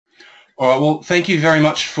All right, well, thank you very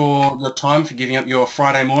much for the time, for giving up your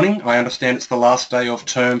Friday morning. I understand it's the last day of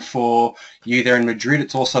term for you there in Madrid.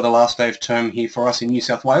 It's also the last day of term here for us in New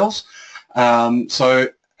South Wales. So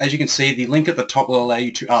as you can see, the link at the top will allow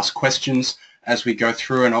you to ask questions as we go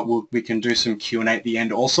through, and we can do some Q&A at the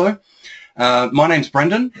end also. My name's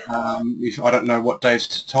Brendan. If I don't know what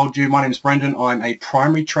Dave's told you, my name's Brendan. I'm a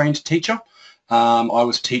primary trained teacher. I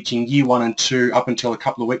was teaching year 1 and 2 up until a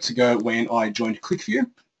couple of weeks ago when I joined ClickView.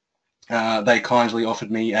 They kindly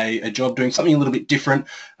offered me a job doing something a little bit different,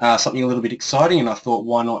 something a little bit exciting, and I thought,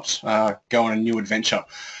 why not go on a new adventure?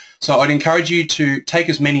 So I'd encourage you to take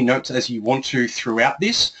as many notes as you want to throughout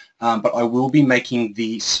this, but I will be making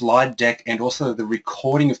the slide deck and also the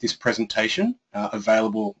recording of this presentation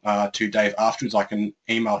available to Dave afterwards. I can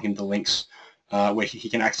email him the links where he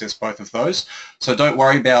can access both of those. So don't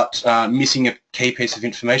worry about missing a key piece of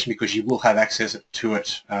information, because you will have access to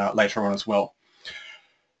it later on as well.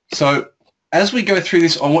 So as we go through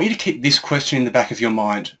this, I want you to keep this question in the back of your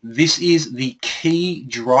mind. This is the key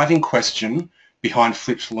driving question behind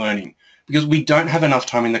flipped learning, because we don't have enough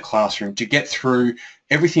time in the classroom to get through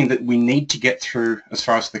everything that we need to get through as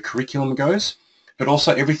far as the curriculum goes, but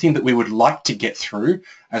also everything that we would like to get through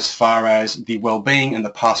as far as the well-being and the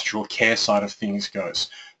pastoral care side of things goes.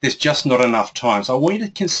 There's just not enough time. So I want you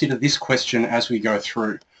to consider this question as we go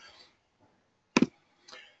through.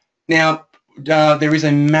 Now, there is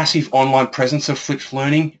a massive online presence of flipped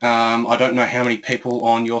learning. I don't know how many people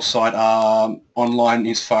on your side are online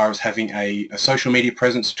as far as having a social media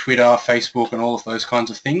presence, Twitter, Facebook, and all of those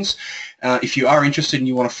kinds of things. If you are interested and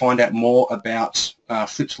you want to find out more about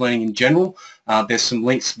flipped learning in general, there's some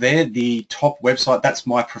links there. The top website, that's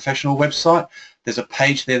my professional website. There's a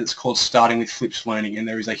page there that's called Starting with Flipped Learning, and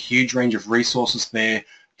there is a huge range of resources there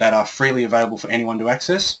that are freely available for anyone to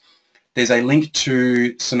access. There's a link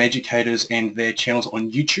to some educators and their channels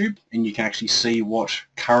on YouTube, and you can actually see what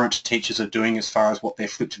current teachers are doing as far as what their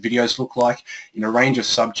flipped videos look like in a range of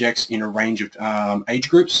subjects, in a range of age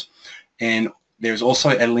groups. And there's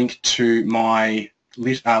also a link to my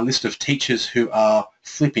list of teachers who are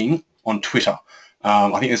flipping on Twitter. I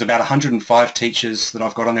think there's about 105 teachers that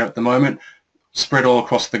I've got on there at the moment, spread all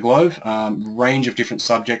across the globe, range of different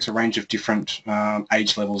subjects, a range of different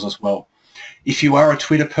age levels as well. If you are a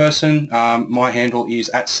Twitter person, my handle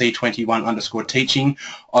is @C21_teaching.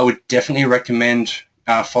 I would definitely recommend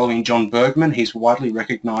following John Bergman. He's widely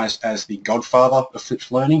recognised as the godfather of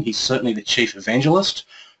flipped learning. He's certainly the chief evangelist,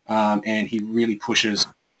 and he really pushes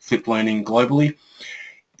flipped learning globally.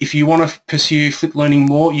 If you want to pursue flipped learning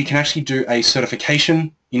more, you can actually do a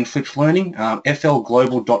certification in flipped learning,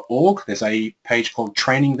 flglobal.org. There's a page called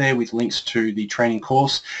training there with links to the training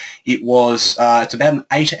course. It's about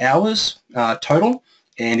 8 hours total,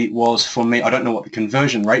 and it was, for me, I don't know what the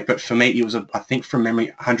conversion rate, but for me it was, I think from memory,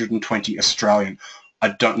 120 Australian. I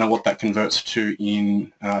don't know what that converts to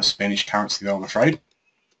in Spanish currency though, I'm afraid.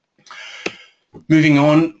 Moving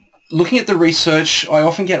on. Looking at the research, I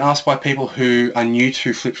often get asked by people who are new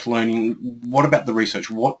to flipped learning, what about the research?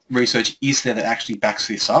 What research is there that actually backs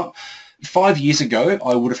this up? 5 years ago,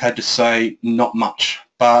 I would have had to say not much.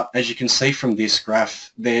 But as you can see from this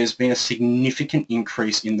graph, there's been a significant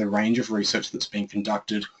increase in the range of research that's been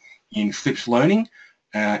conducted in flipped learning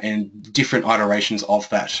and different iterations of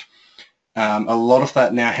that. A lot of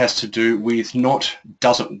that now has to do with not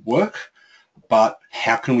does it work, but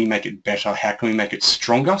how can we make it better? How can we make it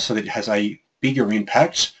stronger so that it has a bigger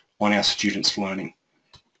impact on our students' learning?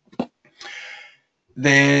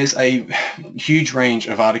 There's a huge range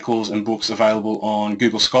of articles and books available on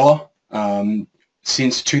Google Scholar.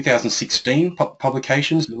 Since 2016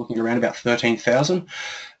 publications, we're looking around about 13,000.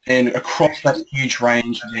 And across that huge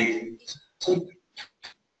range, sorry?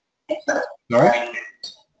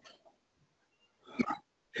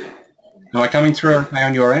 Am I coming through okay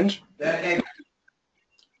on your end? Okay.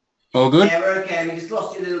 All good? Yeah, we're okay. We just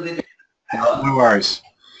lost you a little bit. No worries.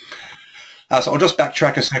 So I'll just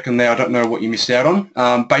backtrack a second there. I don't know what you missed out on.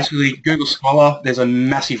 Basically, Google Scholar, there's a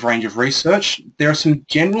massive range of research. There are some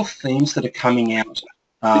general themes that are coming out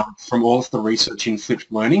from all of the research in flipped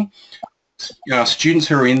learning. Students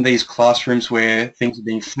who are in these classrooms where things are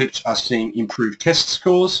being flipped are seeing improved test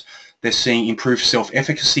scores. They're seeing improved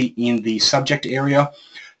self-efficacy in the subject area.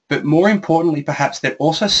 But more importantly, perhaps, they're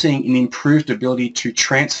also seeing an improved ability to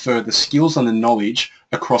transfer the skills and the knowledge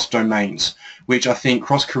across domains, which I think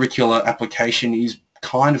cross-curricular application is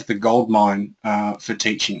kind of the gold mine for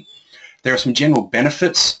teaching. There are some general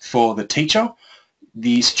benefits for the teacher.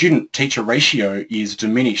 The student-teacher ratio is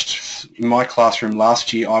diminished. In my classroom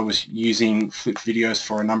last year, I was using flipped videos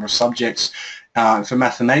for a number of subjects. For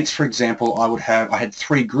mathematics, for example, I had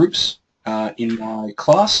 3 groups in my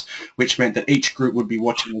class, which meant that each group would be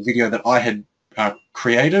watching a video that I had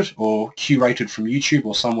created or curated from YouTube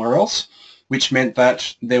or somewhere else, which meant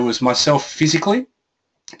that there was myself physically,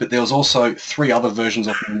 but there was also 3 other versions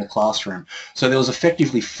of me in the classroom. So there was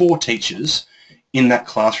effectively 4 teachers in that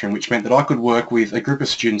classroom, which meant that I could work with a group of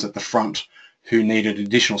students at the front who needed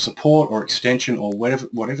additional support or extension or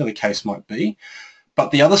whatever the case might be.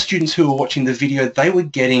 But the other students who were watching the video, they were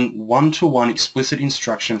getting one-to-one explicit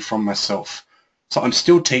instruction from myself. So I'm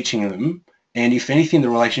still teaching them, and if anything, the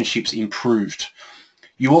relationship's improved.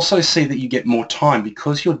 You also see that you get more time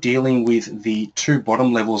because you're dealing with the 2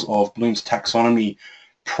 bottom levels of Bloom's taxonomy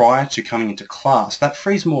prior to coming into class. That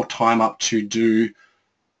frees more time up to do,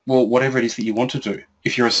 well, whatever it is that you want to do.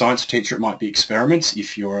 If you're a science teacher, it might be experiments.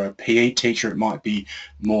 If you're a PE teacher, it might be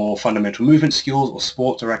more fundamental movement skills or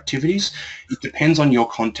sports or activities. It depends on your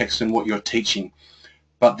context and what you're teaching.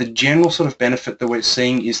 But the general sort of benefit that we're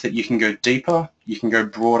seeing is that you can go deeper, you can go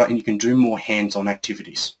broader, and you can do more hands-on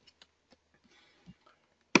activities.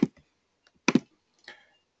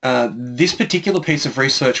 This particular piece of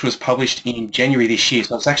research was published in January this year,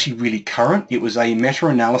 so it's actually really current. It was a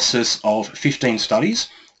meta-analysis of 15 studies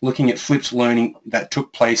looking at flipped learning that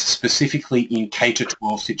took place specifically in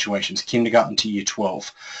K-12 situations, kindergarten to year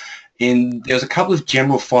 12. And there's a couple of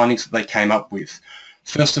general findings that they came up with.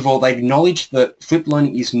 First of all, they acknowledged that flipped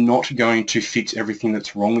learning is not going to fix everything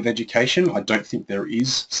that's wrong with education. I don't think there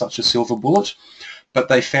is such a silver bullet, but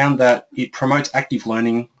they found that it promotes active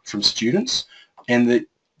learning from students and that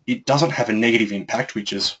it doesn't have a negative impact,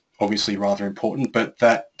 which is obviously rather important, but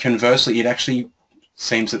that conversely it actually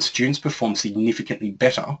seems that students perform significantly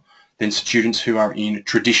better than students who are in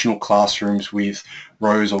traditional classrooms with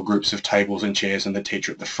rows or groups of tables and chairs and the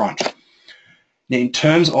teacher at the front. Now, in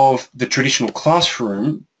terms of the traditional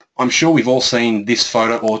classroom, I'm sure we've all seen this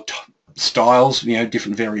photo or styles,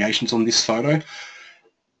 different variations on this photo.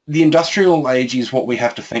 The industrial age is what we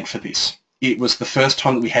have to thank for this. It was the first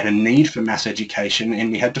time that we had a need for mass education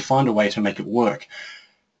and we had to find a way to make it work.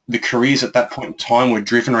 The careers at that point in time were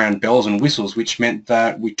driven around bells and whistles, which meant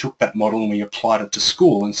that we took that model and we applied it to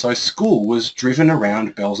school. And so school was driven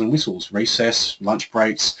around bells and whistles, recess, lunch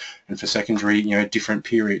breaks, and for secondary, different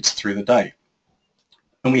periods through the day.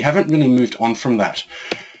 And we haven't really moved on from that,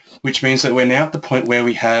 which means that we're now at the point where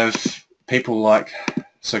we have people like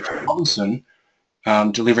Sir Robinson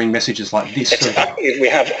delivering messages like this. We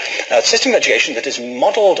have a system of education that is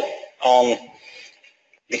modelled on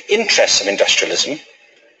the interests of industrialism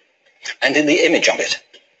and in the image of it.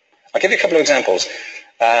 I'll give you a couple of examples.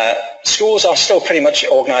 Schools are still pretty much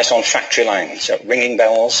organised on factory lines, so ringing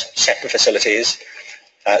bells, separate facilities,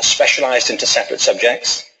 specialised into separate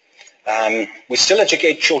subjects. We still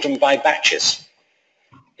educate children by batches.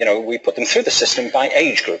 We put them through the system by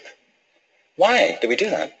age group. Why do we do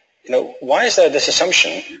that? Why is there this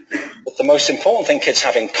assumption that the most important thing kids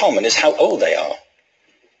have in common is how old they are?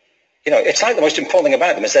 It's like the most important thing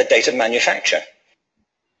about them is their date of manufacture.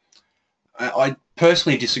 I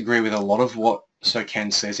personally disagree with a lot of what Sir Ken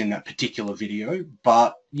says in that particular video,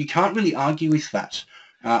 but you can't really argue with that.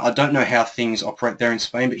 I don't know how things operate there in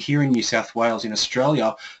Spain, but here in New South Wales, in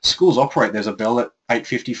Australia, schools operate. There's a bell at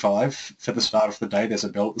 8:55 for the start of the day, there's a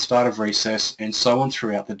bell at the start of recess, and so on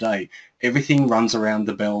throughout the day. Everything runs around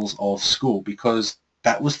the bells of school because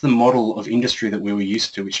that was the model of industry that we were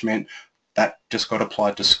used to, which meant that just got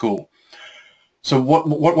applied to school. So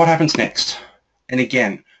what happens next? And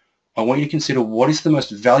again, I want you to consider what is the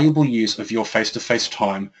most valuable use of your face-to-face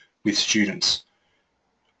time with students.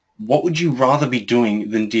 What would you rather be doing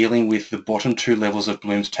than dealing with the bottom 2 levels of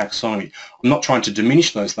Bloom's taxonomy? I'm not trying to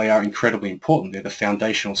diminish those. They are incredibly important. They're the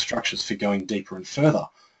foundational structures for going deeper and further.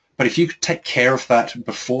 But if you could take care of that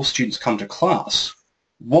before students come to class,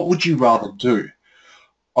 what would you rather do?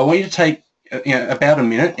 I want you to take about a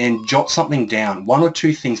minute and jot something down, 1 or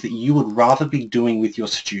 2 things that you would rather be doing with your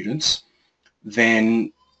students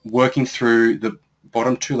than working through the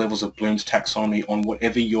bottom 2 levels of Bloom's taxonomy on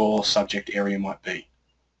whatever your subject area might be.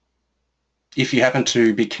 If you happen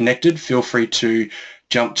to be connected, feel free to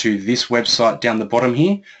jump to this website down the bottom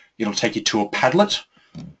here. It'll take you to a Padlet,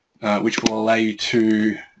 which will allow you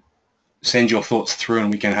to send your thoughts through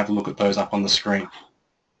and we can have a look at those up on the screen.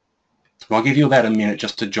 So I'll give you about a minute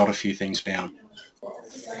just to jot a few things down.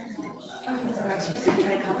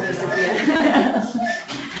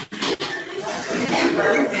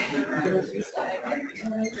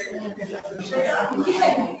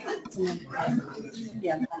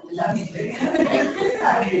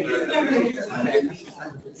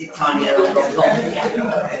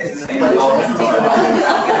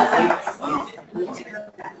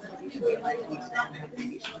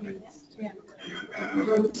 All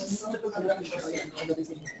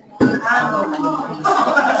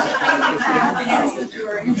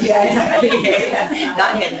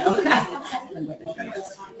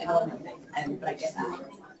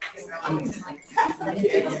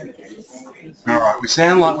right, we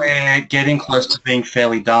sound like we're getting close to being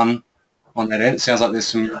fairly done on that end. It sounds like there's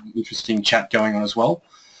some interesting chat going on as well.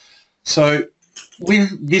 So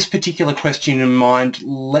with this particular question in mind,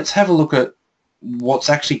 let's have a look at what's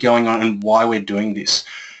actually going on and why we're doing this.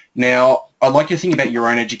 Now, I'd like you to think about your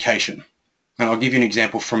own education. And I'll give you an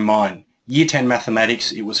example from mine. Year 10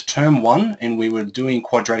 mathematics, it was term 1 and we were doing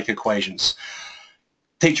quadratic equations.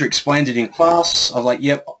 Teacher explained it in class. I was like,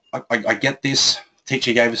 yep, I get this.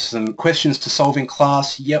 Teacher gave us some questions to solve in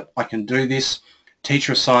class. Yep, I can do this.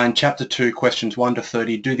 Teacher assigned chapter 2, questions 1 to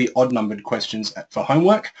 30, do the odd numbered questions for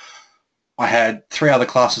homework. I had 3 other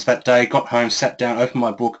classes that day, got home, sat down, opened my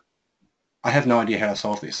book. I have no idea how to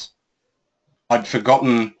solve this. I'd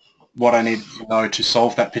forgotten what I needed to know to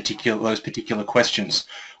solve those particular questions.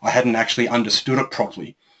 I hadn't actually understood it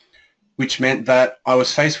properly, which meant that I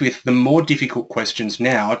was faced with the more difficult questions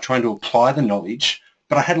now, trying to apply the knowledge,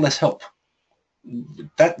 but I had less help.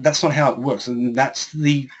 That's not how it works, and that's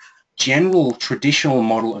the general traditional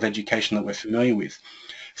model of education that we're familiar with.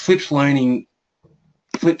 Flipped learning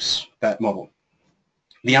flips that model.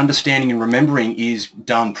 The understanding and remembering is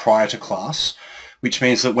done prior to class, which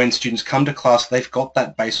means that when students come to class, they've got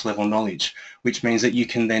that base level knowledge, which means that you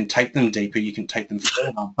can then take them deeper, you can take them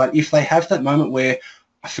further. But if they have that moment where,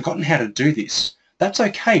 I've forgotten how to do this, that's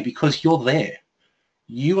okay because you're there.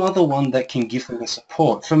 You are the one that can give them the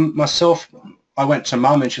support. For myself, I went to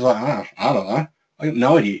mum and she's like, oh, I don't know, I got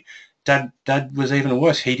no idea. Dad was even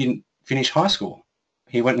worse. He didn't finish high school.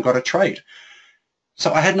 He went and got a trade.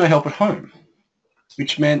 So I had no help at home,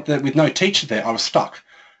 which meant that with no teacher there, I was stuck.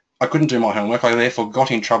 I couldn't do my homework. I therefore got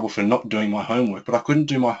in trouble for not doing my homework, but I couldn't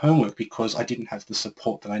do my homework because I didn't have the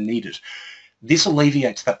support that I needed. This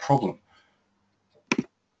alleviates that problem.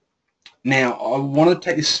 Now, I want to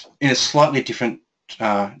take this in a slightly different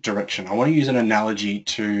direction. I want to use an analogy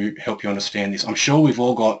to help you understand this. I'm sure we've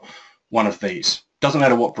all got one of these. Doesn't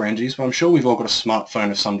matter what brand it is, but I'm sure we've all got a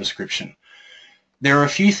smartphone of some description. There are a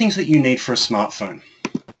few things that you need for a smartphone.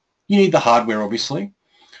 You need the hardware, obviously.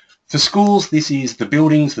 For schools, this is the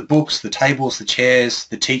buildings, the books, the tables, the chairs,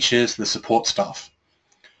 the teachers, the support staff.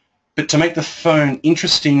 But to make the phone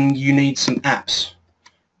interesting, you need some apps.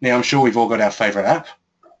 Now, I'm sure we've all got our favourite app.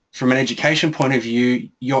 From an education point of view,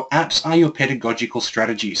 your apps are your pedagogical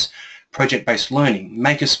strategies. Project-based learning,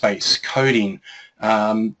 makerspace, coding,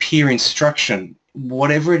 peer instruction,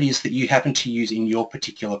 whatever it is that you happen to use in your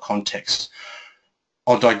particular context.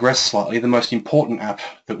 I'll digress slightly. The most important app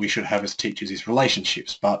that we should have as teachers is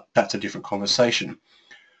relationships, but that's a different conversation.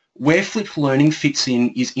 Where flipped learning fits in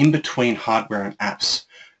is in between hardware and apps.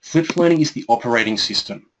 Flipped learning is the operating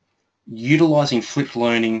system. Utilizing flipped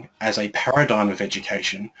learning as a paradigm of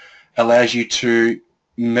education allows you to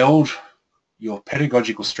meld your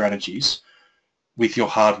pedagogical strategies with your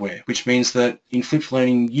hardware, which means that in flipped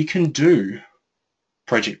learning you can do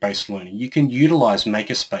project-based learning. You can utilize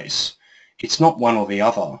makerspace. It's not one or the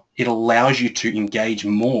other. It allows you to engage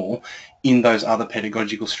more in those other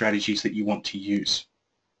pedagogical strategies that you want to use.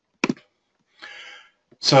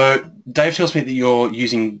 So Dave tells me that you're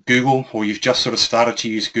using Google, or you've just sort of started to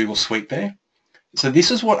use Google Suite there. So this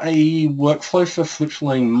is what a workflow for flipped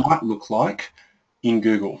learning might look like in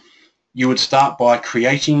Google. You would start by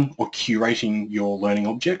creating or curating your learning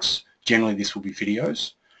objects. Generally this will be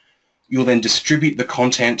videos. You'll then distribute the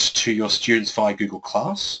content to your students via Google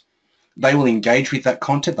Class. They will engage with that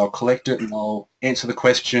content, they'll collect it and they'll answer the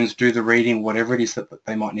questions, do the reading, whatever it is that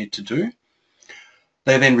they might need to do.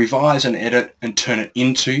 They then revise and edit and turn it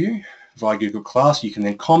into you via Google Class. You can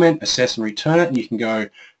then comment, assess and return it, and you can go,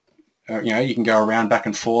 you can go around back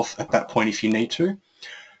and forth at that point if you need to.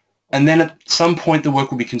 And then at some point the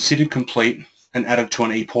work will be considered complete and added to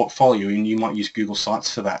an e-portfolio, and you might use Google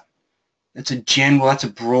Sites for that. That's a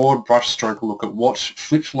broad brushstroke look at what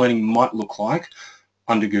flipped learning might look like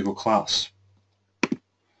under Google Class.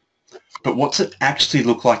 But what's it actually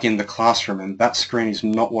look like in the classroom? And that screen is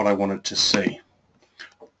not what I wanted to see.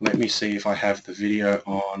 Let me see if I have the video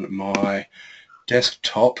on my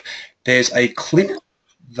desktop. There's a clip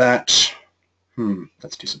that,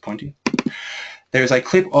 that's disappointing. There's a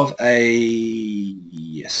clip of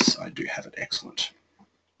yes, I do have it, excellent.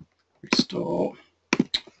 Restore.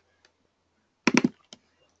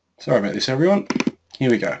 Sorry about this, everyone. Here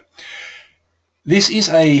we go. This is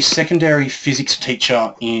a secondary physics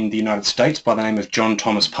teacher in the United States by the name of John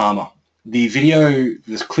Thomas Palmer. The video,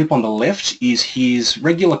 this clip on the left, is his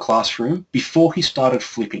regular classroom before he started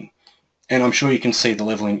flipping. and I'm sure you can see the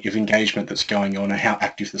level of engagement that's going on and how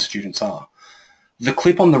active the students are. The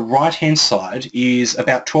clip on the right-hand side is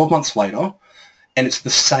about 12 months later, and it's the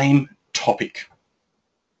same topic.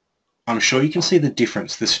 I'm sure you can see the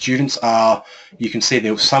difference. The students are, you can see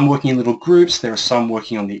there are some working in little groups, there are some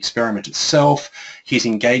working on the experiment itself. He's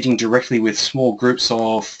engaging directly with small groups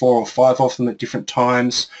of 4 or 5 of them at different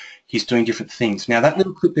times. He's doing different things. Now that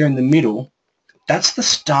little clip there in the middle, that's the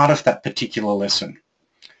start of that particular lesson.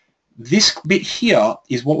 This bit here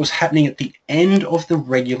is what was happening at the end of the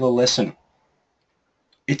regular lesson.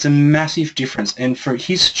 It's a massive difference, and for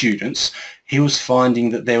his students, he was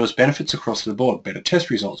finding that there was benefits across the board, better test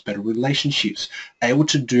results, better relationships, able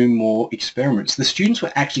to do more experiments. The students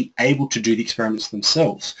were actually able to do the experiments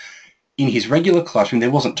themselves. In his regular classroom,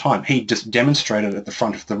 there wasn't time. He just demonstrated at the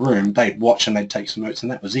front of the room. They'd watch and they'd take some notes,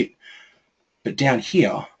 and that was it. But down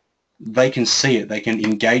here, they can see it, they can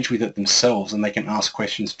engage with it themselves, and they can ask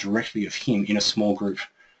questions directly of him in a small group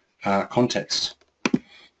context.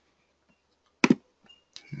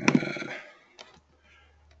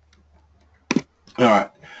 All right.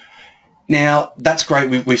 Now, that's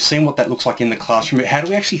great. We've seen what that looks like in the classroom, but how do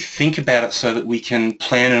we actually think about it so that we can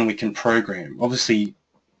plan and we can program? Obviously,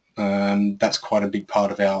 that's quite a big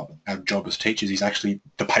part of our job as teachers, is actually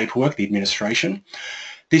the paperwork, the administration.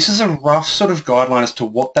 This is a rough sort of guideline as to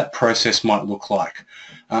what that process might look like.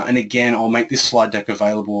 And again, I'll make this slide deck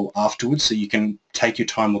available afterwards so you can take your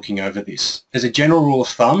time looking over this. As a general rule of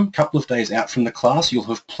thumb, a couple of days out from the class, you'll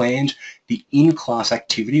have planned the in-class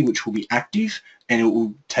activity, which will be active, and it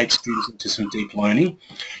will take students into some deep learning.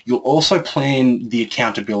 You'll also plan the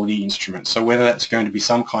accountability instrument. So whether that's going to be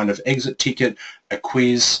some kind of exit ticket, a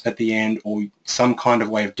quiz at the end, or some kind of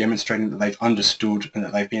way of demonstrating that they've understood and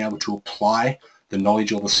that they've been able to apply the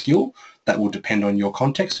knowledge or the skill, that will depend on your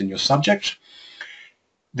context and your subject.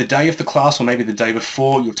 The day of the class, or maybe the day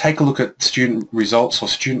before, you'll take a look at student results or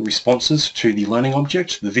student responses to the learning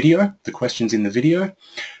object, the video, the questions in the video,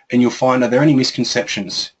 and you'll find, are there any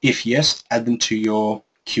misconceptions? If yes, add them to your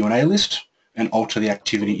Q&A list and alter the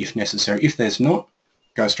activity if necessary. If there's not,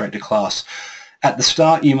 go straight to class. At the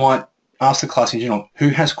start, you might ask the class in general, who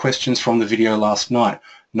has questions from the video last night?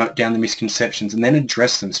 Note down the misconceptions and then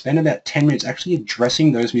address them. Spend about 10 minutes actually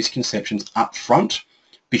addressing those misconceptions up front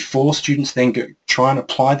before students then try and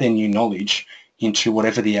apply their new knowledge into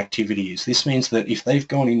whatever the activity is. This means that if they've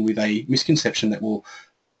gone in with a misconception that will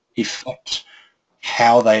affect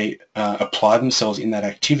how they apply themselves in that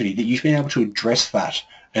activity, that you've been able to address that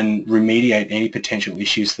and remediate any potential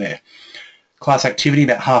issues there. Class activity,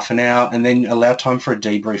 about half an hour, and then allow time for a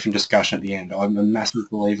debrief and discussion at the end. I'm a massive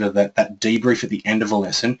believer that that debrief at the end of a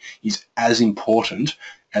lesson is as important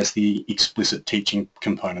as the explicit teaching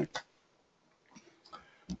component.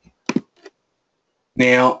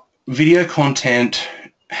 Now, video content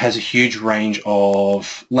has a huge range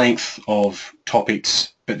of length of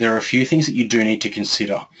topics, but there are a few things that you do need to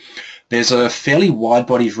consider. There's a fairly wide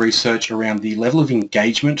body of research around the level of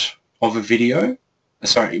engagement of a video,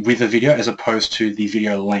 with a video as opposed to the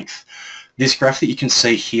video length. This graph that you can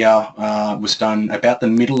see here was done about the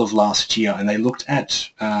middle of last year, and they looked at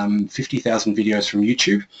 50,000 videos from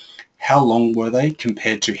YouTube. How long were they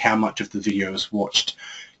compared to how much of the video is watched?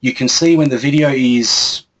 You can see when the video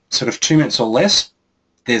is sort of 2 minutes or less,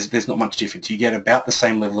 there's not much difference. You get about the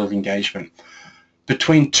same level of engagement.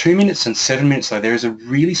 Between 2 minutes and 7 minutes, though, there is a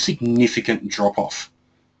really significant drop-off.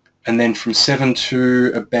 And then from 7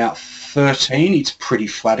 to about 13, it's pretty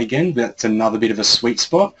flat again. That's another bit of a sweet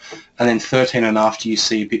spot. And then 13 and after, you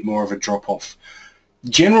see a bit more of a drop-off.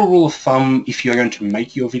 General rule of thumb, if you're going to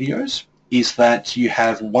make your videos, is that you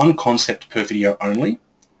have one concept per video only.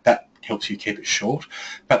 That helps you keep it short,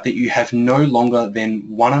 but that you have no longer than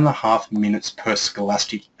 1.5 minutes per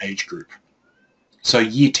scholastic age group. So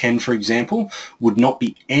year 10, for example, would not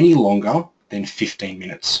be any longer than 15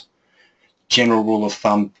 minutes. General rule of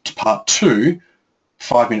thumb, part 2,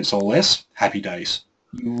 5 minutes or less, happy days.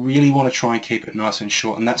 You really want to try and keep it nice and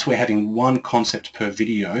short, and that's where having one concept per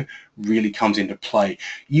video really comes into play.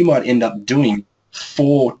 You might end up doing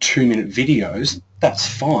 4 2-minute videos. That's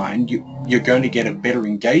fine. You're going to get a better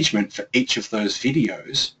engagement for each of those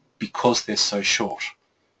videos because they're so short.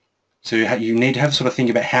 So you need to have sort of think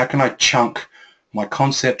about, how can I chunk my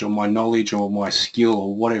concept or my knowledge or my skill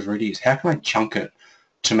or whatever it is? How can I chunk it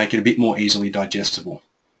to make it a bit more easily digestible?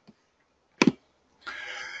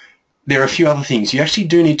 There are a few other things. You actually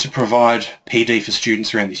do need to provide PD for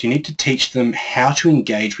students around this. You need to teach them how to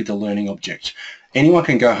engage with a learning object. Anyone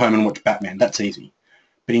can go home and watch Batman. That's easy.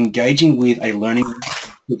 But engaging with a learning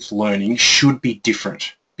object that's learning should be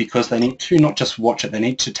different, because they need to not just watch it, they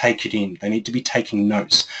need to take it in. They need to be taking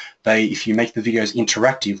notes. If you make the videos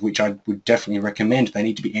interactive, which I would definitely recommend, they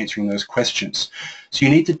need to be answering those questions. So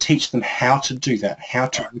you need to teach them how to do that, how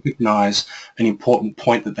to recognize an important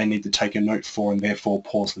point that they need to take a note for and therefore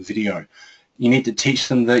pause the video. You need to teach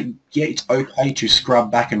them that, yeah, it's okay to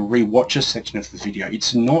scrub back and re-watch a section of the video.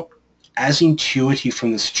 It's not as intuitive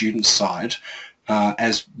from the student side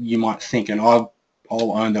as you might think, and I'll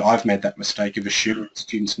own that I've made that mistake of assuming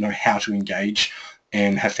students know how to engage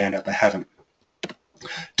and have found out they haven't.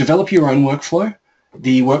 Develop your own workflow.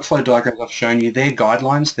 The workflow diagrams I've shown you, they're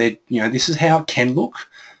guidelines. This is how it can look,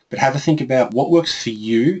 but have a think about what works for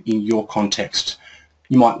you in your context.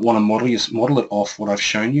 You might want to model it off what I've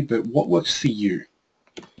shown you, but what works for you?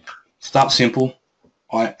 Start simple.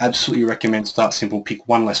 I absolutely recommend start simple. Pick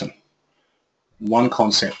one lesson, one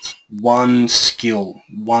concept, one skill,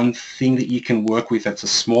 one thing that you can work with that's a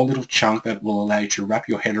small little chunk that will allow you to wrap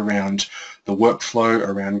your head around the workflow,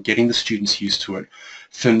 around getting the students used to it.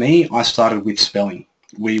 For me, I started with spelling.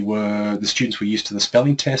 The students were used to the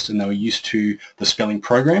spelling test and they were used to the spelling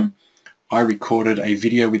program. I recorded a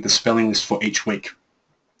video with the spelling list for each week.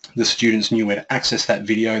 The students knew where to access that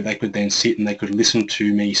video. They could then sit and they could listen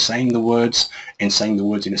to me saying the words and saying the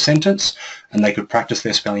words in a sentence, and they could practice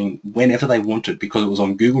their spelling whenever they wanted because it was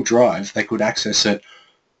on Google Drive. They could access it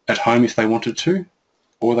at home if they wanted to,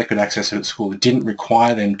 or they could access it at school. It didn't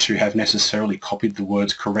require them to have necessarily copied the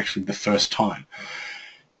words correctly the first time.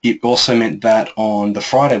 It also meant that on the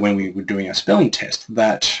Friday when we were doing our spelling test,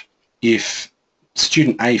 that if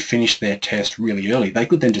student A finished their test really early, they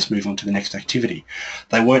could then just move on to the next activity.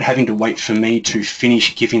 They weren't having to wait for me to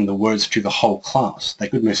finish giving the words to the whole class. They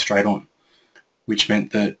could move straight on, which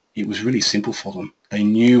meant that it was really simple for them. They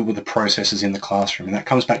knew the processes in the classroom, and that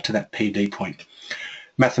comes back to that PD point.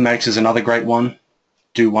 Mathematics is another great one.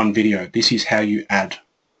 Do one video. This is how you add,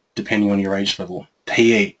 depending on your age level.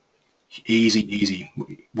 PE, easy.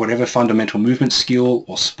 Whatever fundamental movement skill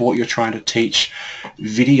or sport you're trying to teach,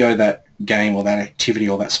 video that game or that activity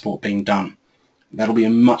or that sport being done. That'll be a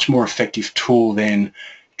much more effective tool than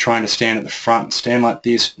trying to stand at the front, stand like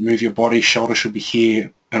this, move your body, shoulder should be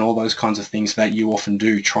here, and all those kinds of things that you often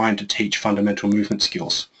do trying to teach fundamental movement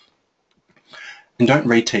skills. And don't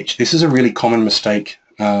reteach. This is a really common mistake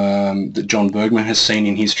that John Bergman has seen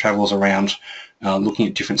in his travels around looking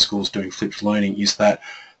at different schools doing flipped learning, is that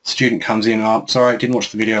student comes in, oh, sorry, I didn't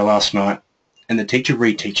watch the video last night, and the teacher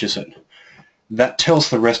reteaches it. That tells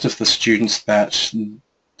the rest of the students that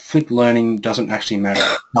flipped learning doesn't actually matter.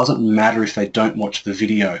 It doesn't matter if they don't watch the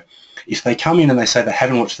video. If they come in and they say they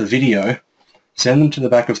haven't watched the video, send them to the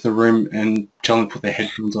back of the room and tell them to put their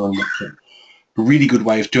headphones on and watch it. A really good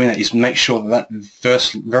way of doing that is make sure that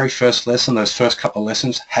very first lesson, those first couple of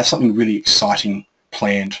lessons, have something really exciting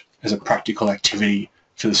planned as a practical activity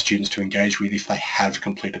for the students to engage with if they have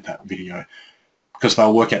completed that video. Because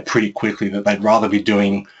they'll work out pretty quickly that they'd rather be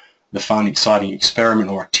doing the fun, exciting experiment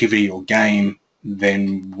or activity or game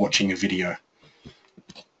than watching a video.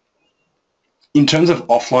 In terms of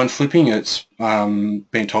offline flipping, it's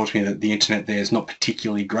been told to me that the internet there is not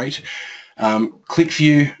particularly great.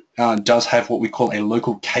 ClickView does have what we call a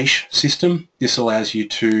local cache system. This allows you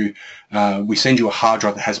to, we send you a hard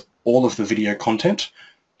drive that has all of the video content.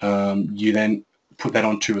 You then put that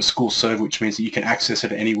onto a school server, which means that you can access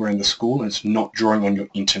it anywhere in the school and it's not drawing on your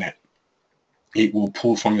internet. It will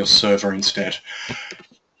pull from your server instead.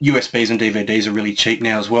 USBs and DVDs are really cheap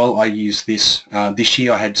now as well. I use this. This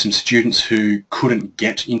year I had some students who couldn't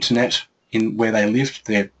get internet in where they lived.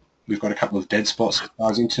 We've got a couple of dead spots as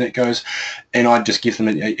far as internet goes, and I'd just give them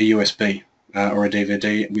a USB or a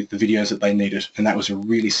DVD with the videos that they needed, and that was a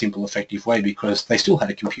really simple, effective way because they still had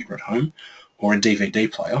a computer at home or a DVD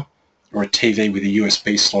player or a TV with a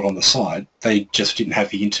USB slot on the side. They just didn't have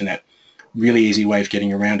the internet. Really easy way of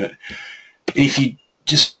getting around it. And if you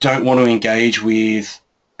just don't want to engage with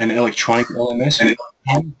an electronic LMS,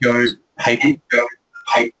 go paper.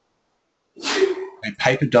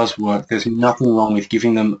 Paper does work. There's nothing wrong with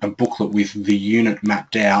giving them a booklet with the unit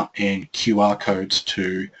mapped out and QR codes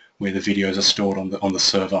to where the videos are stored on the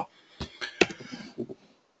server.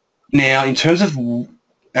 Now, in terms of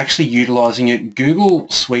actually utilizing it, Google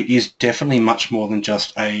Suite is definitely much more than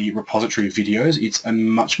just a repository of videos. It's a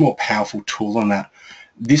much more powerful tool than that.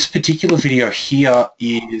 This particular video here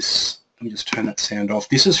is, let me just turn that sound off.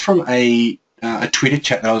 This is from a Twitter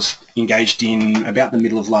chat that I was engaged in about the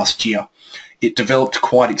middle of last year. It developed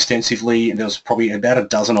quite extensively, and there was probably about a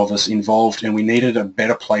dozen of us involved, and we needed a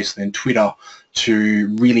better place than Twitter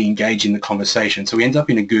to really engage in the conversation. So we ended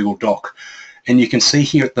up in a Google Doc. And you can see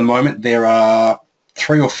here at the moment there are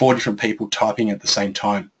 3 or 4 different people typing at the same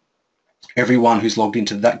time. everyone who's logged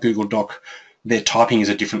into that Google Doc, their typing is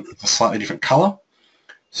a slightly different color.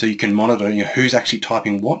 So you can monitor who's actually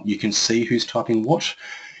typing what. You can see who's typing what.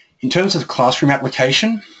 In terms of the classroom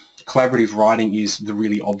application, collaborative writing is the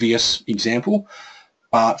really obvious example.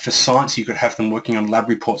 But for science, you could have them working on lab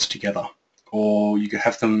reports together. Or you could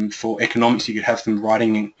have them, for economics, you could have them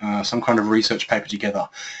writing some kind of research paper together.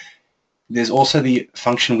 There's also the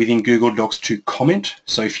function within Google Docs to comment.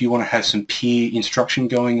 So if you want to have some peer instruction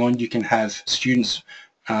going on, you can have students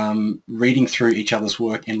reading through each other's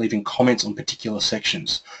work and leaving comments on particular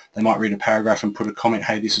sections. They might read a paragraph and put a comment,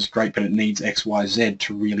 hey, this is great, but it needs X, Y, Z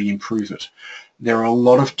to really improve it. There are a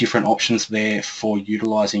lot of different options there for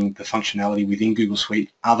utilizing the functionality within Google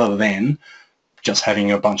Suite other than just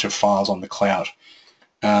having a bunch of files on the cloud.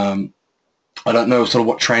 I don't know sort of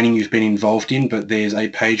what training you've been involved in, but there's a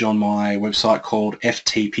page on my website called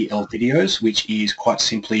FTPL Videos, which is quite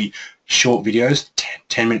simply short videos,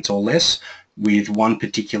 10 minutes or less, with one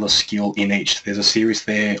particular skill in each. There's a series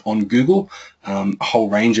there on Google, a whole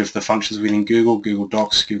range of the functions within Google, Google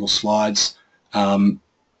Docs, Google Slides.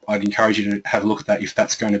 I'd encourage you to have a look at that if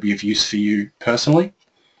that's going to be of use for you personally.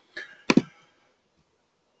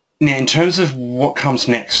 Now, in terms of what comes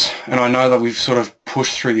next, and I know that we've sort of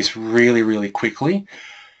pushed through this really, really quickly,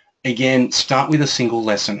 again, start with a single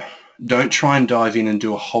lesson. Don't try and dive in and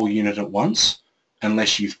do a whole unit at once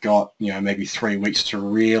unless you've got, maybe 3 weeks to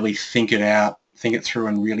really think it through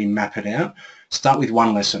and really map it out. Start with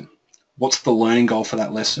one lesson. What's the learning goal for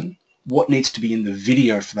that lesson? What needs to be in the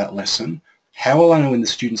video for that lesson? How will I know when the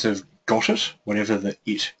students have got it, whatever the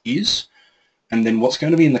it is? And then what's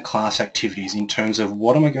going to be in the class activities in terms of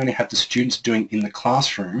what am I going to have the students doing in the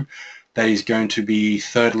classroom that is going to be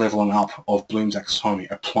third level and up of Bloom's taxonomy,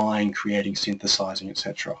 applying, creating, synthesizing,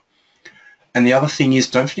 etc. And the other thing is,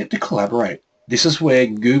 don't forget to collaborate. This is where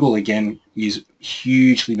Google, again, is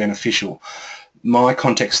hugely beneficial. My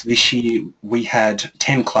context this year, we had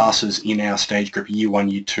 10 classes in our stage group, Year 1,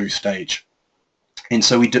 Year 2 stage. And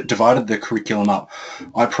so we divided the curriculum up.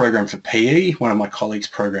 I programmed for PE, one of my colleagues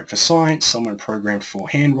programmed for science, someone programmed for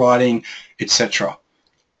handwriting, etc.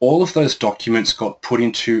 All of those documents got put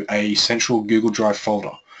into a central Google Drive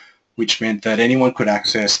folder, which meant that anyone could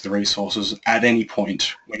access the resources at any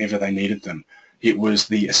point whenever they needed them. It was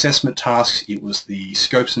the assessment tasks, it was the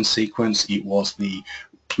scopes and sequence, it was the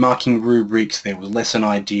marking rubrics, there were lesson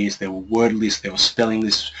ideas, there were word lists, there were spelling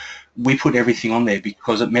lists. We put everything on there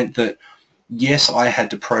because it meant that yes, I had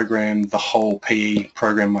to program the whole PE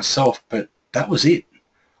program myself, but that was it.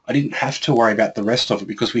 I didn't have to worry about the rest of it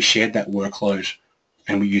because we shared that workload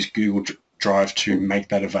and we used Google Drive to make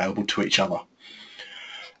that available to each other.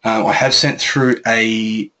 I have sent through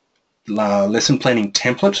a lesson planning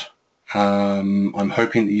template. I'm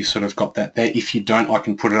hoping that you sort of got that there. If you don't, I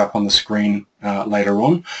can put it up on the screen later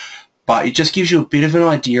on. But it just gives you a bit of an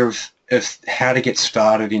idea of how to get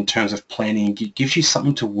started in terms of planning. It gives you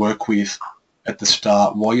something to work with at the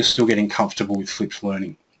start while you're still getting comfortable with flipped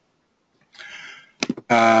learning.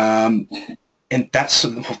 And that's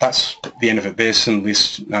the end of it. There's some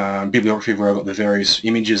list bibliography where I've got the various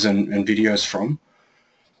images and videos from.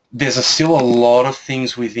 There's still a lot of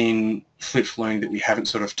things within flipped learning that we haven't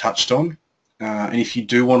sort of touched on. And if you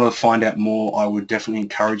do want to find out more, I would definitely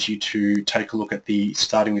encourage you to take a look at the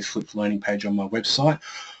Starting with Flipped Learning page on my website.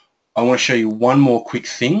 I want to show you one more quick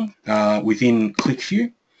thing within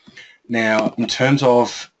ClickView. Now, in terms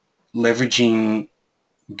of leveraging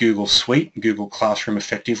Google Suite, Google Classroom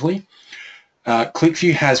effectively,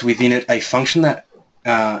 ClickView has within it a function that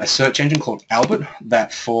a search engine called Albert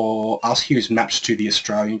that for us here is mapped to the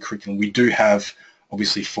Australian curriculum. We do have,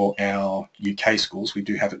 obviously for our UK schools, we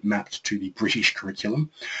do have it mapped to the British curriculum.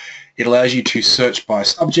 It allows you to search by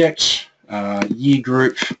subject, year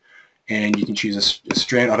group, and you can choose a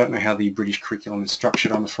strand. I don't know how the British curriculum is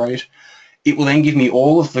structured, I'm afraid. It will then give me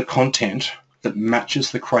all of the content that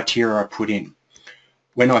matches the criteria I put in.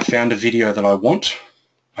 When I found a video that I want,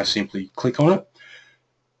 I simply click on it.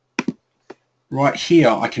 Right here,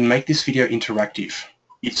 I can make this video interactive.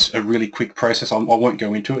 It's a really quick process. I won't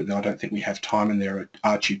go into it. I don't think we have time and there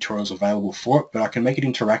are tutorials available for it, but I can make it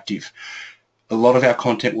interactive. A lot of our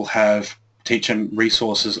content will have teacher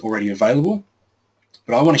resources already available,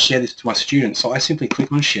 but I want to share this to my students. So I simply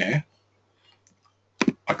click on Share,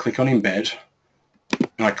 I click on Embed,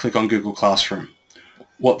 and I click on Google Classroom.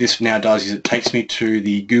 What this now does is it takes me to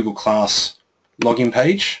the Google Class login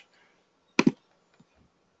page,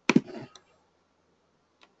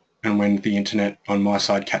 and when the internet on my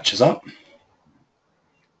side catches up,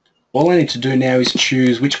 all I need to do now is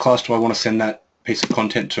choose which class do I want to send that piece of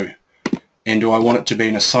content to, and do I want it to be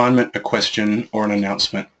an assignment, a question, or an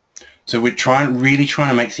announcement. So we're really trying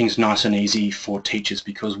to make things nice and easy for teachers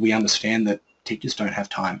because we understand that teachers don't have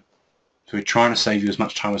time. So we're trying to save you as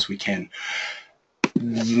much time as we can.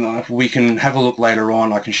 We can have a look later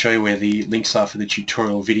on. I can show you where the links are for the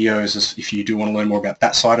tutorial videos if you do want to learn more about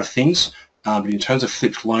that side of things. But in terms of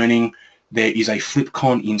flipped learning, there is a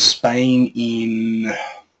FlipCon in Spain in,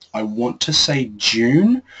 I want to say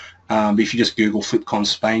June. But if you just Google FlipCon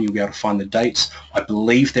Spain, you'll be able to find the dates. I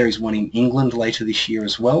believe there is one in England later this year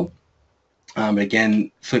as well.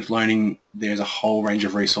 Again, flipped learning, there's a whole range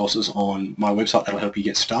of resources on my website that'll help you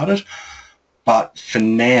get started. But for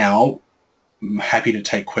now, I'm happy to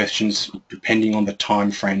take questions depending on the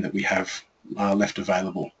time frame that we have left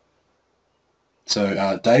available.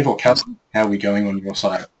 So Dave or Kelsey, how are we going on your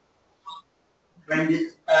side?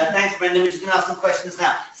 Brendan, thanks, Brendan. We're just going to ask some questions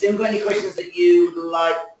now. So, have you got any questions that you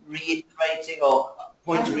like reiterating or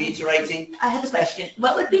point to reiterating? I have a question.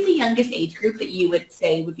 What would be the youngest age group that you would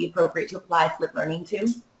say would be appropriate to apply flipped learning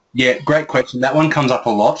to? Yeah, great question. That one comes up a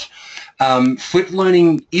lot. Flipped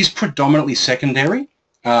learning is predominantly secondary.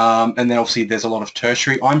 And then obviously there's a lot of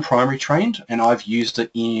tertiary. I'm primary trained and I've used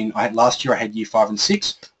it last year I had year 5 and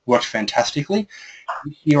 6, worked fantastically.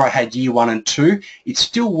 This year I had year 1 and 2. It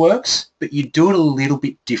still works, but you do it a little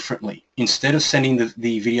bit differently. Instead of sending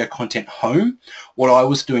the video content home, what I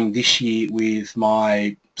was doing this year with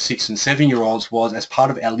my 6 and 7-year-olds was, as part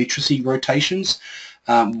of our literacy rotations,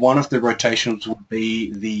 one of the rotations would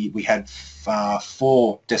be we had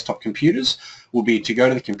 4 desktop computers, would be to go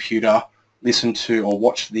to the computer, listen to or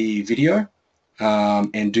watch the video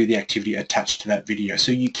and do the activity attached to that video.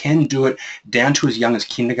 So you can do it down to as young as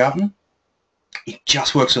kindergarten. It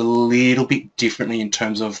just works a little bit differently in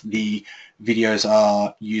terms of the videos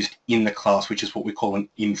are used in the class, which is what we call an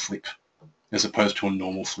in-flip, as opposed to a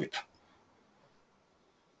normal flip.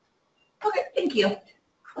 Okay, thank you.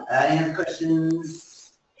 Any other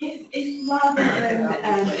questions? If rather than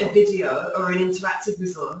a video or an interactive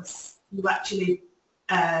resource, you actually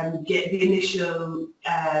get the initial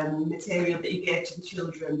material that you gave to the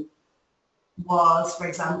children was, for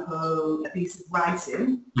example, a piece of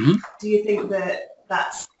writing, do you think that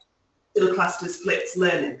that's still classed as flipped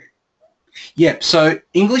learning? Yeah, so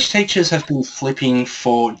English teachers have been flipping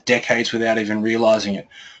for decades without even realising it.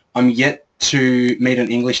 I'm yet to meet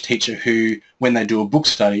an English teacher who, when they do a book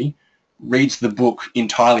study, reads the book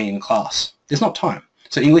entirely in class. There's not time.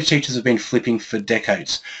 So English teachers have been flipping for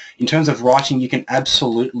decades. In terms of writing, you can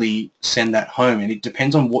absolutely send that home, and it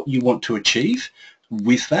depends on what you want to achieve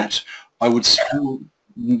with that. I would still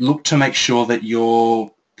look to make sure that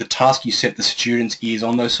the task you set the students is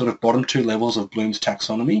on those sort of bottom 2 levels of Bloom's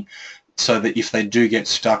taxonomy, so that if they do get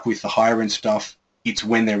stuck with the higher end stuff, it's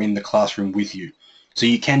when they're in the classroom with you. So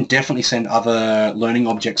you can definitely send other learning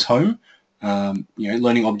objects home.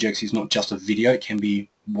 Learning objects is not just a video, it can be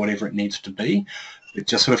whatever it needs to be. But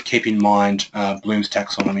just sort of keep in mind Bloom's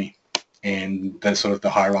taxonomy and the sort of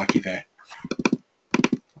the hierarchy there.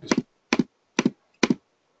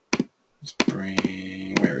 Let's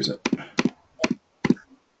bring, where is it?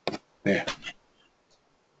 There.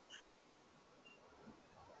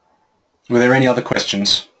 Were there any other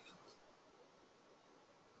questions?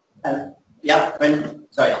 Yeah, Brendan.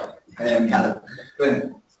 Sorry. Callum.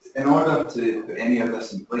 Brendan, in order to put any of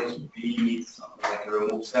this in place, we need something like a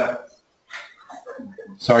remote server.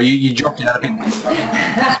 Sorry, you dropped out a bit.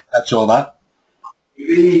 That's all that.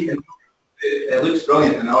 It looks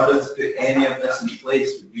brilliant. In order to put any of this in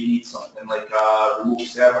place, we need something like a remote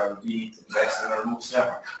server. We need to invest in a remote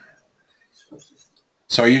server.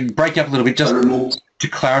 Sorry, you break up a little bit. Just to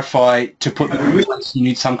clarify, to put the remote, you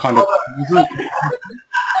need some kind of...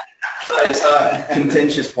 It's a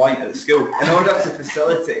contentious point at school. In order to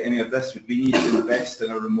facilitate any of this, we need to invest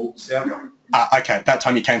in a remote server. Okay, that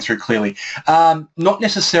time you came through clearly. Not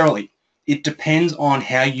necessarily. It depends on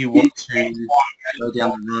how you want to go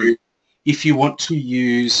down the route. If you want to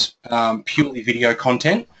use purely video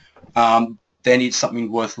content, then it's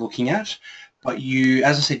something worth looking at. But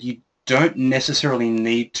as I said, you don't necessarily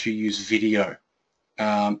need to use video.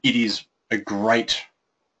 It is a great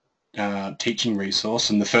teaching resource,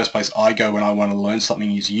 and the first place I go when I want to learn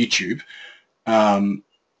something is YouTube.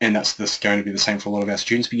 And that's going to be the same for a lot of our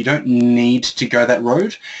students, but you don't need to go that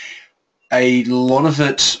road. A lot of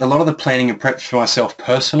the planning and prep for myself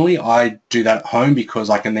personally, I do that at home because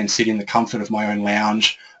I can then sit in the comfort of my own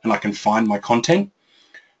lounge and I can find my content.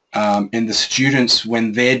 And the students,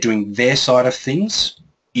 when they're doing their side of things,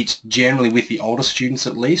 it's generally, with the older students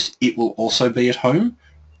at least, it will also be at home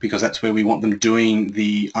because that's where we want them doing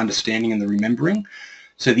the understanding and the remembering.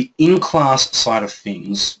 So the in-class side of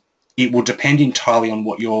things, it will depend entirely on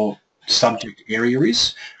what your subject area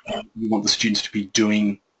is. You want the students to be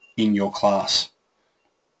doing in your class.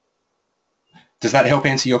 Does that help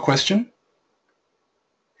answer your question?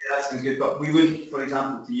 Yeah, that sounds good. But we wouldn't, for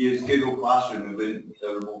example, to use Google Classroom, we wouldn't need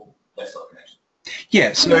a remote desktop connection.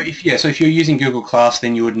 Yeah. So if you're using Google Class,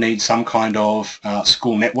 then you would need some kind of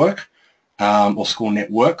school network or school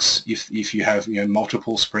networks if you have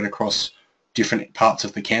multiple spread across different parts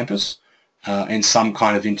of the campus and some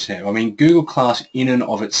kind of internet. I mean, Google Class in and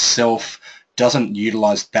of itself doesn't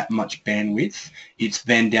utilize that much bandwidth. It's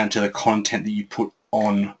then down to the content that you put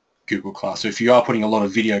on Google Class. So if you are putting a lot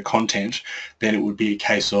of video content, then it would be a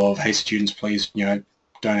case of, hey students, please don't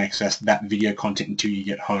access that video content until you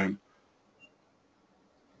get home.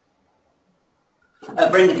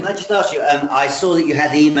 Brendan, can I just ask you, I saw that you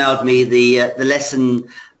had emailed me the lesson,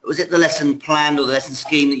 was it the lesson plan or the lesson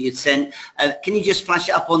scheme that you'd sent? Can you just flash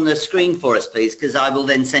it up on the screen for us, please? Because I will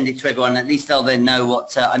then send it to everyone. At least they'll then know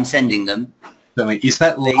what I'm sending them. Certainly. Is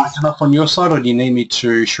that large enough on your side, or do you need me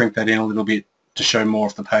to shrink that in a little bit to show more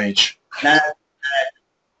of the page? No,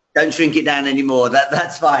 don't shrink it down anymore.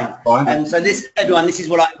 That's fine. Fine. So everyone, this is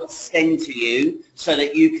what I will send to you so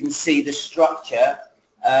that you can see the structure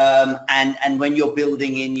and when you're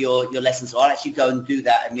building in your lesson. So I'll actually go and do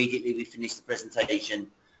that immediately we finish the presentation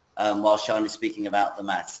while Sean is speaking about the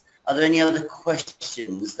maths. Are there any other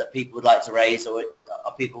questions that people would like to raise, or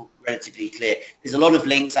are people relatively clear? There's a lot of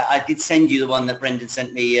links. I did send you the one that Brendan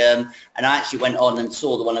sent me, and I actually went on and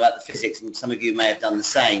saw the one about the physics, and some of you may have done the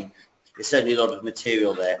same. There's certainly a lot of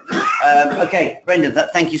material there. Okay, Brendan,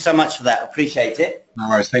 thank you so much for that. Appreciate it. No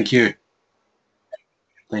worries. Thank you.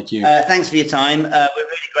 Thank you. Thanks for your time. We're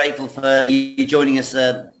really grateful for you joining us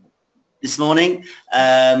this morning.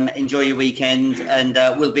 Enjoy your weekend, and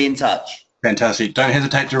we'll be in touch. Fantastic. Don't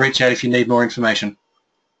hesitate to reach out if you need more information.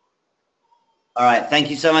 All right. Thank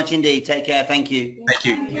you so much indeed. Take care. Thank you. Thank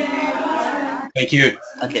you. Thank you.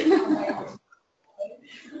 Okay.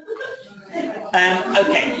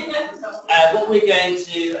 Okay. What we're going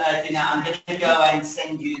to do now, I'm going to go and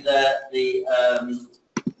send you the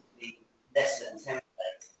lesson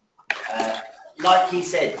template. Like he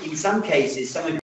said, in some cases, some of